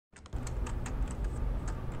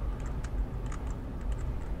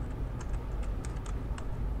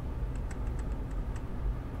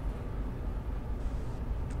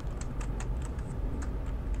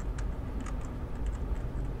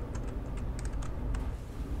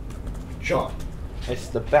Sean, this is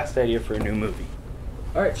the best idea for a new movie.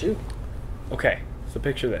 Alright, shoot. Okay, so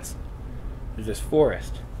picture this. There's this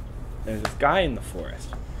forest. There's this guy in the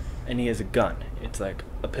forest, and he has a gun. It's like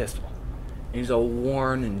a pistol. And he's all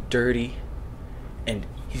worn and dirty, and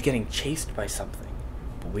he's getting chased by something,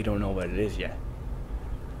 but we don't know what it is yet.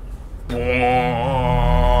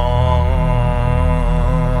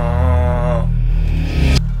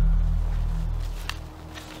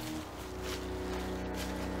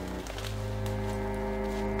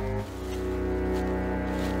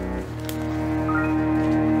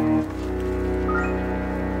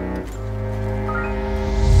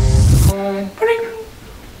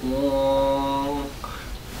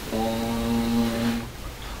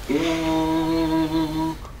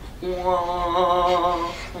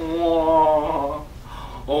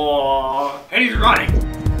 And he's running!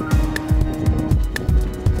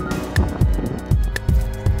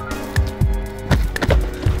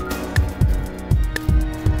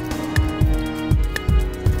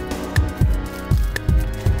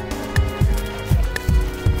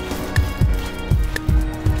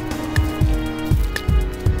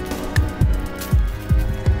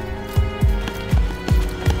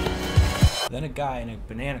 Then a guy in a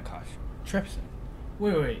banana costume trips him.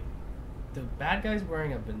 Wait. The bad guy's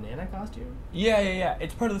wearing a banana costume? Yeah.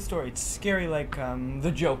 It's part of the story. It's scary like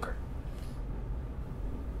the Joker.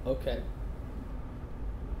 Okay.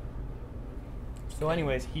 So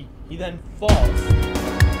anyways, he then falls.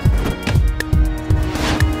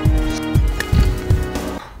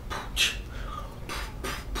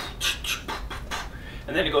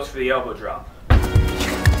 And then he goes for the elbow drop.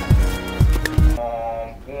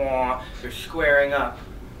 They're squaring up.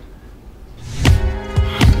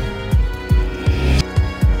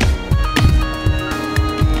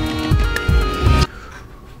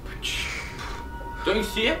 Don't you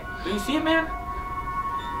see it? Don't you see it, man?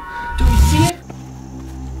 Do you see it?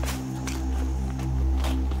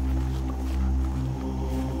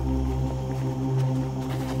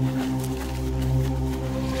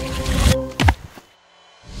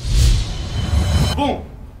 Boom!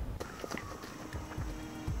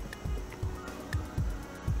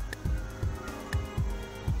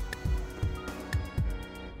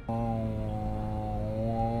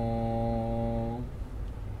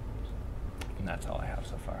 And that's all I have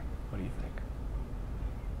so far. What do you think?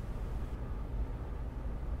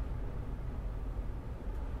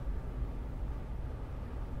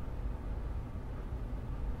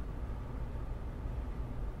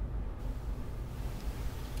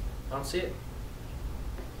 I don't see it.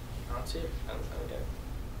 I don't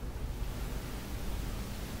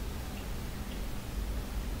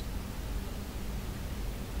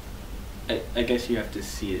okay. I guess you have to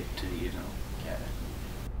see it to, get it.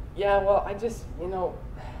 Yeah, well, I just, yeah,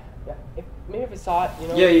 maybe if I saw it,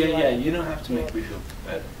 Yeah. You don't have to make me feel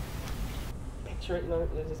bad. Picture it,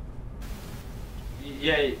 it's just...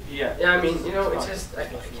 Yeah. Yeah, I mean, it's just, I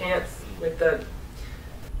can't, with the...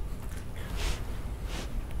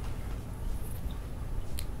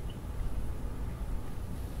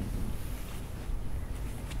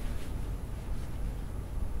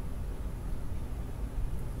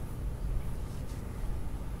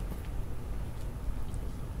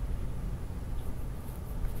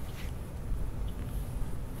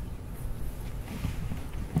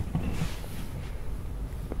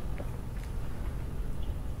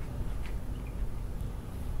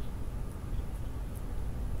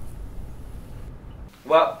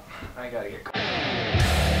 Well, I gotta get.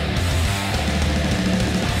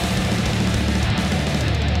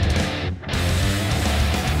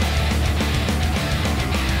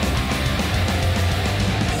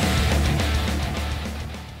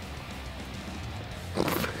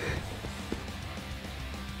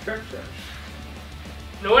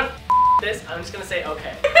 You know what? This, I'm just gonna say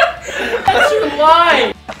okay. That's your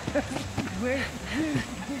line!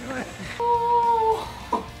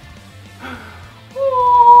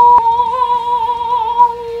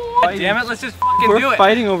 Damn it, let's just fucking do it. We're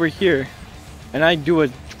fighting over here, and I do a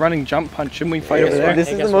running jump punch. Shouldn't we fight over there? This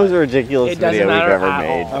is the most ridiculous video we've ever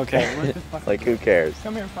made. Okay. Like, who cares?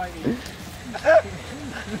 Come here, fight me.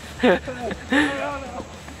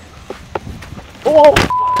 Oh!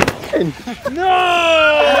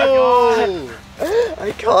 No!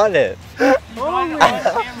 I caught it.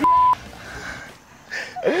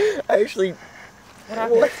 I actually... What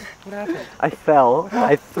happened? What happened? I fell,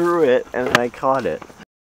 I threw it, and I caught it.